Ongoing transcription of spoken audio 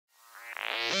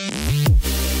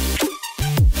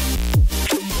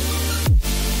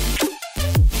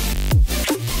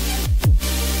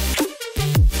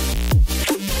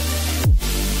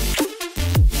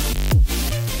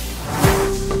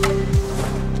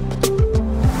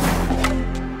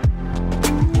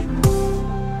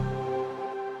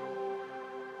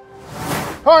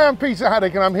Hi, I'm Peter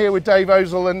Haddock and I'm here with Dave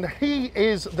Ozels, and he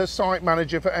is the site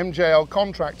manager for MJL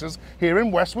Contractors here in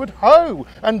Westwood Ho.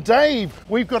 And Dave,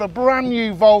 we've got a brand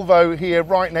new Volvo here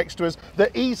right next to us, the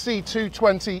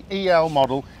EC220EL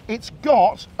model. It's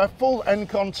got a full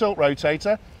Engcon tilt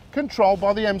rotator controlled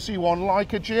by the MC1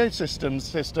 Leica Geosystems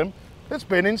system that's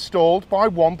been installed by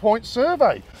 1 Point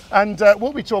Survey. And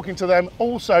we'll be talking to them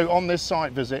also on this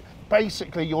site visit.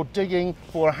 Basically, you're digging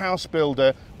for a house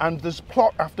builder and there's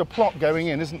plot after plot going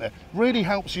in, isn't there? Really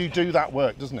helps you do that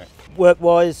work, doesn't it?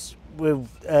 Work-wise, with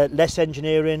less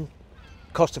engineering,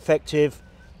 cost-effective,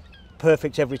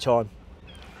 perfect every time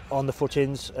on the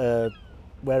footings,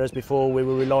 whereas before we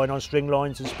were relying on string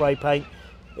lines and spray paint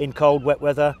in cold, wet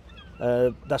weather.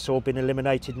 That's all been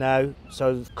eliminated now,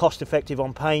 so cost-effective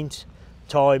on paint,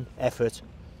 time, effort,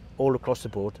 all across the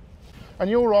board. And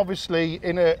you're obviously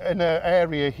in an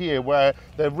area here where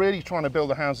they're really trying to build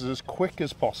the houses as quick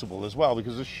as possible as well,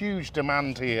 because there's huge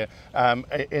demand here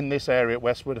in this area at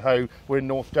Westwood Ho. We're in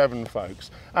North Devon,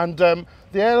 folks. And the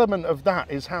element of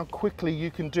that is how quickly you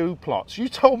can do plots. You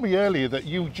told me earlier that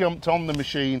you jumped on the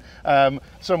machine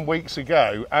some weeks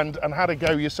ago and had a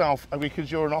go yourself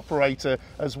because you're an operator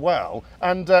as well.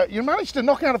 And you managed to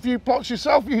knock out a few plots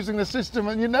yourself using the system,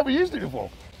 and you never used it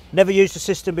before. Never used the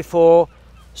system before.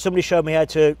 Somebody showed me how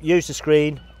to use the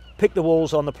screen, pick the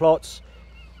walls on the plots.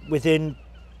 Within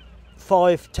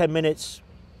 5–10 minutes,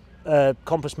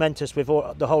 compass mentis with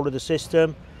the whole of the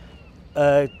system,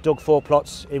 dug 4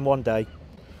 plots in one day.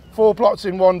 4 plots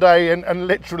in one day and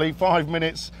literally 5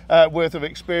 minutes worth of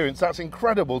experience. That's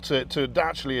incredible to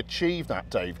actually achieve that,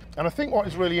 Dave. And I think what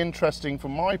is really interesting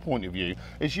from my point of view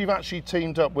is you've actually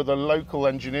teamed up with a local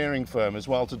engineering firm as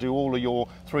well to do all of your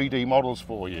 3D models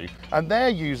for you. And they're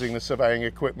using the surveying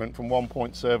equipment from 1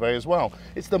 Point Survey as well.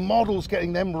 It's the models,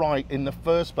 getting them right in the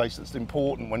first place, that's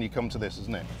important when you come to this,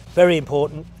 isn't it? Very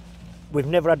important. We've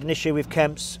never had an issue with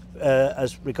Kemps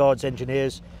as regards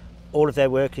engineers. All of their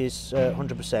work is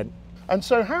 100%. And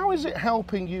so how is it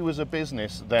helping you as a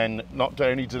business then not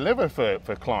only deliver for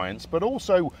clients, but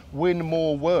also win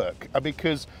more work?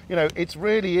 Because, you know, it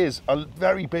really is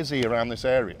very busy around this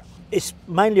area. It's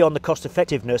mainly on the cost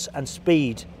effectiveness and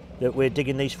speed that we're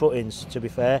digging these footings, to be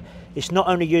fair. It's not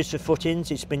only used for footings,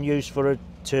 it's been used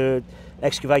to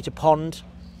excavate a pond.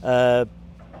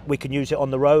 We can use it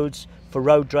on the roads for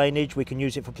road drainage, we can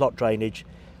use it for plot drainage.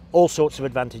 All sorts of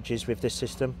advantages with this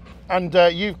system. And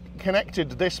you've connected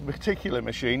this particular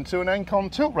machine to an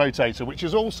Engcon tilt rotator, which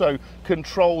is also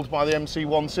controlled by the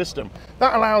MC1 system.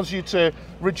 That allows you to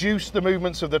reduce the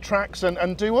movements of the tracks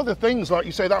and do other things. Like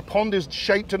you say, that pond is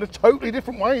shaped in a totally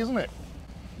different way, isn't it?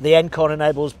 The Engcon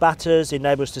enables batters,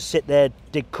 enables to sit there,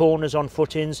 dig corners on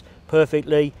footings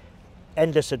perfectly.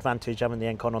 Endless advantage having the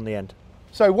Engcon on the end.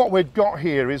 So what we've got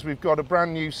here is we've got a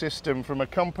brand new system from a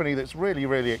company that's really,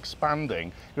 really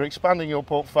expanding. You're expanding your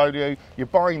portfolio, you're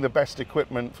buying the best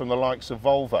equipment from the likes of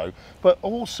Volvo, but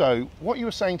also what you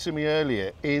were saying to me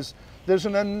earlier is there's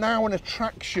now an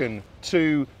attraction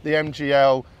to the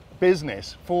MJL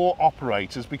business for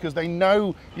operators because they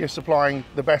know you're supplying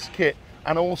the best kit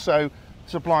and also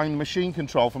supplying machine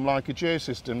control from Leica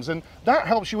Geosystems, and that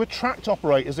helps you attract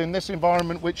operators in this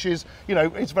environment, which is, you know,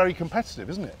 it's very competitive,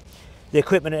 isn't it? The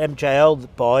equipment at MJL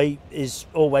buy is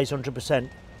always 100%.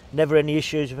 Never any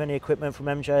issues with any equipment from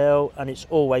MJL, and it's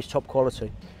always top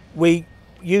quality. We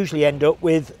usually end up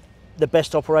with the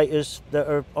best operators that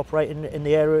are operating in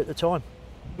the area at the time.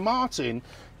 Martin,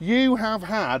 you have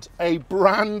had a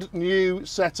brand new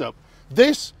setup.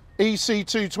 This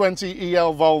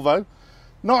EC220EL Volvo,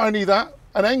 not only that,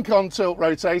 an Engcon tilt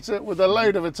rotator with a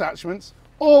load of attachments,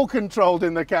 all controlled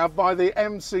in the cab by the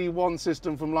MC1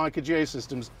 system from Leica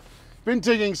Geosystems. Been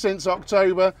digging since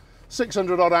October,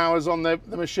 600 odd hours on the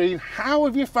machine. How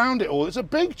have you found it all? It's a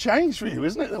big change for you,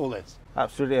 isn't it, all this?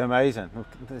 Absolutely amazing.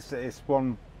 It's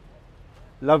one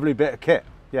lovely bit of kit,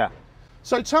 yeah.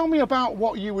 So tell me about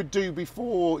what you would do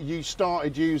before you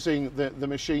started using the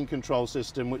machine control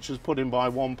system, which was put in by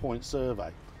 1 Point Survey.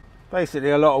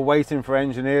 Basically a lot of waiting for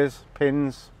engineers,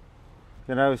 pins,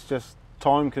 you know, it's just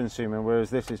time consuming, whereas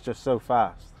this is just so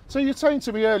fast. So you're saying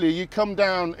to me earlier, you come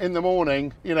down in the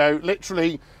morning, you know,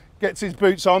 literally gets his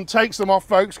boots on, takes them off,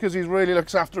 folks, because he really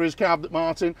looks after his cab,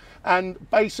 Martin, and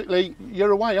basically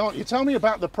you're away, aren't you? Tell me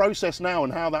about the process now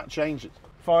and how that changes.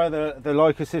 Fire the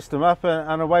Leica system up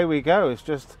and away we go. It's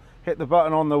just hit the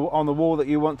button on the wall that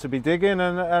you want to be digging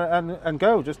and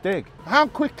go, just dig. How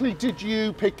quickly did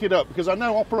you pick it up? Because I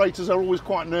know operators are always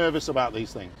quite nervous about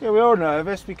these things. Yeah, we are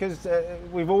nervous because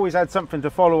we've always had something to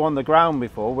follow on the ground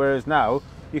before, whereas now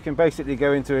you can basically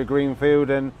go into a green field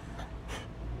and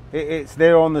it's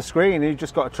there on the screen. You've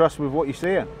just got to trust with what you're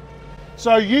seeing.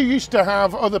 So you used to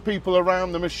have other people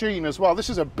around the machine as well. This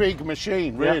is a big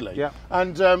machine, really. Yeah.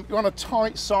 And you're on a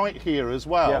tight site here as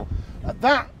well. Yeah.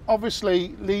 That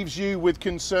obviously leaves you with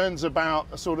concerns about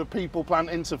a sort of people-plant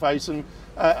interface,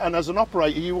 and as an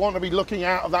operator, you want to be looking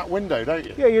out of that window, don't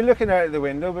you? Yeah, you're looking out of the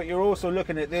window, but you're also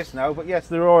looking at this now. But yes,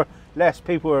 there are less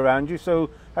people around you, so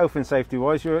health and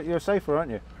safety-wise, you're safer,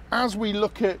 aren't you? As we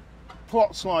look at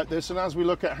plots like this, and as we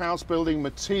look at house building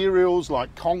materials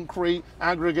like concrete,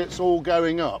 aggregates all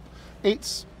going up,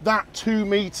 it's that 2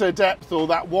 metre depth or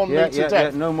that 1 metre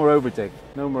depth. Yeah, no more overdig.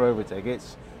 No more overdig.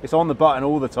 It's on the button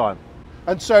all the time.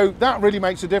 And so that really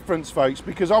makes a difference, folks,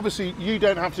 because obviously you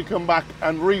don't have to come back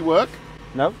and rework.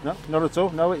 No, not at all.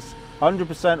 No, it's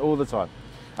 100% all the time.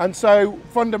 And so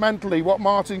fundamentally what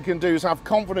Martin can do is have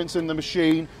confidence in the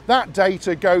machine. That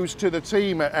data goes to the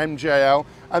team at MJL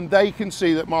and they can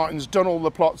see that Martin's done all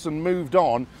the plots and moved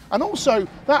on. And also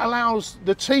that allows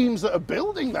the teams that are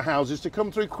building the houses to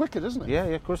come through quicker, doesn't it? Yeah,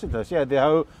 of course it does. Yeah,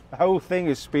 the whole thing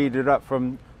is speeded up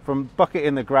from bucket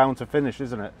in the ground to finish,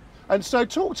 isn't it? And so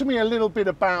talk to me a little bit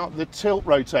about the tilt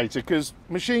rotator, because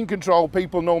machine control,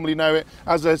 people normally know it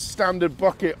as a standard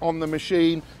bucket on the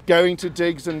machine going to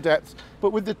digs and depths.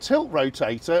 But with the tilt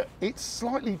rotator, it's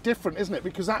slightly different, isn't it?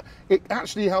 Because it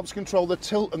actually helps control the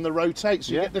tilt and the rotate,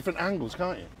 so you get different angles,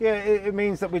 can't you? Yeah, it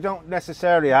means that we don't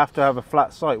necessarily have to have a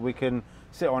flat site. We can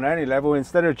sit on any level.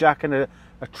 Instead of jacking a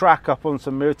track up on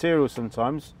some material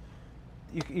sometimes,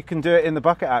 you can do it in the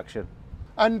bucket action.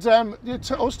 And I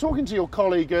was talking to your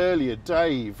colleague earlier,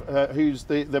 Dave, who's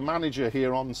the manager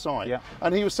here on site,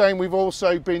 and he was saying we've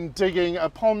also been digging a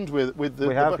pond with the...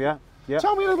 We have, yeah.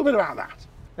 Tell me a little bit about that.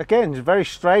 Again, it's very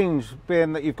strange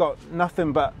being that you've got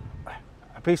nothing but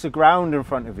a piece of ground in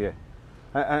front of you,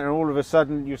 and all of a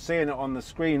sudden you're seeing it on the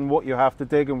screen what you have to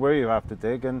dig and where you have to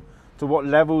dig and to what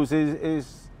levels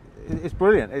is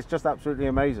brilliant. It's just absolutely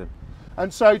amazing.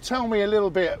 And so tell me a little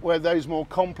bit where those more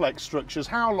complex structures,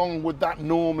 how long would that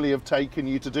normally have taken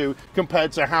you to do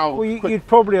compared to how... Well, you'd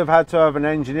probably have had to have an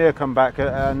engineer come back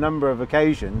a number of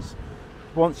occasions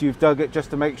once you've dug it, just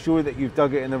to make sure that you've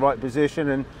dug it in the right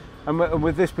position. And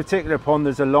with this particular pond,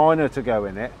 there's a liner to go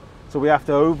in it, so we have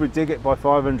to over dig it by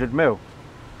 500 mil.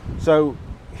 So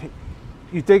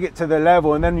you dig it to the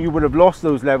level, and then you would have lost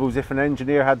those levels if an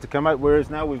engineer had to come out, whereas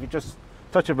now with just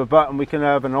touch of a button we can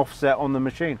have an offset on the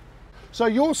machine. So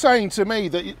you're saying to me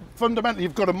that fundamentally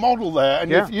you've got a model there,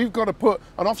 and you've got to put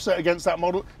an offset against that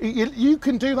model. You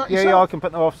can do that yourself? Yeah, I can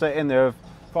put the offset in there of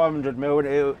 500 mil,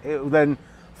 and it'll then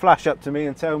flash up to me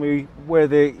and tell me where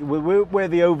the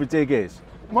overdig is.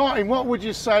 Martin, what would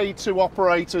you say to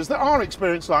operators that are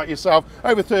experienced like yourself,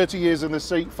 over 30 years in the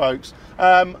seat, folks,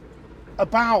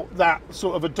 about that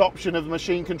sort of adoption of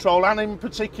machine control, and in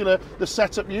particular the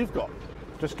setup you've got?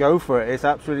 Just go for it. It's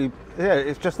absolutely,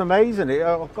 it's just amazing.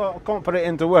 I can't put it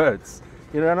into words.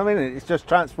 You know what I mean? It just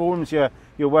transforms your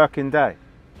working day.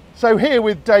 So here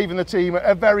with Dave and the team at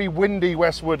a very windy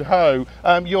Westwood Ho,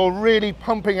 you're really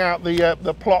pumping out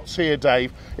the plots here,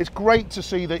 Dave. It's great to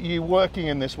see that you working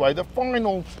in this way. The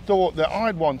final thought that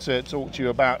I'd want to talk to you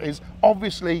about is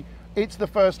obviously it's the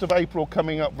 1st of April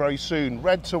coming up very soon.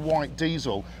 Red to white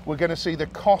diesel. We're going to see the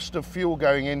cost of fuel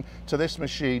going into this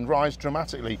machine rise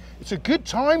dramatically. It's a good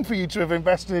time for you to have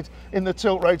invested in the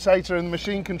tilt rotator and the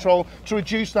machine control to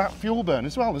reduce that fuel burn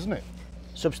as well, isn't it?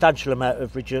 Substantial amount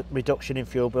of reduction in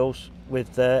fuel bills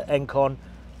with Engcon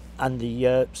and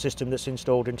the system that's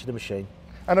installed into the machine.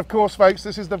 And of course, folks,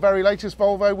 this is the very latest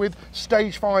Volvo with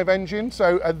stage 5 engine.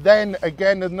 So then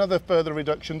again, another further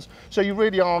reductions. So you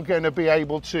really are going to be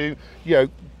able to,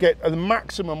 get a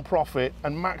maximum profit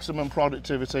and maximum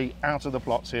productivity out of the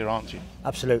plots here, aren't you?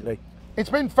 Absolutely. It's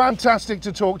been fantastic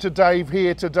to talk to Dave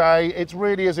here today. It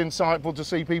really is insightful to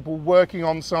see people working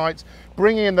on sites,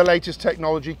 bringing in the latest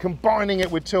technology, combining it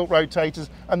with tilt rotators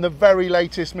and the very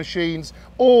latest machines,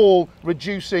 all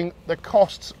reducing the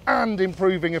costs and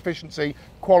improving efficiency,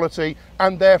 quality,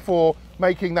 and therefore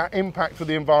making that impact for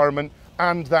the environment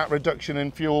and that reduction in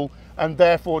fuel. And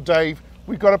therefore, Dave,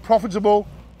 we've got a profitable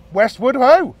Westwood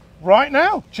Ho right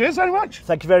now. Cheers very much.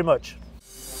 Thank you very much.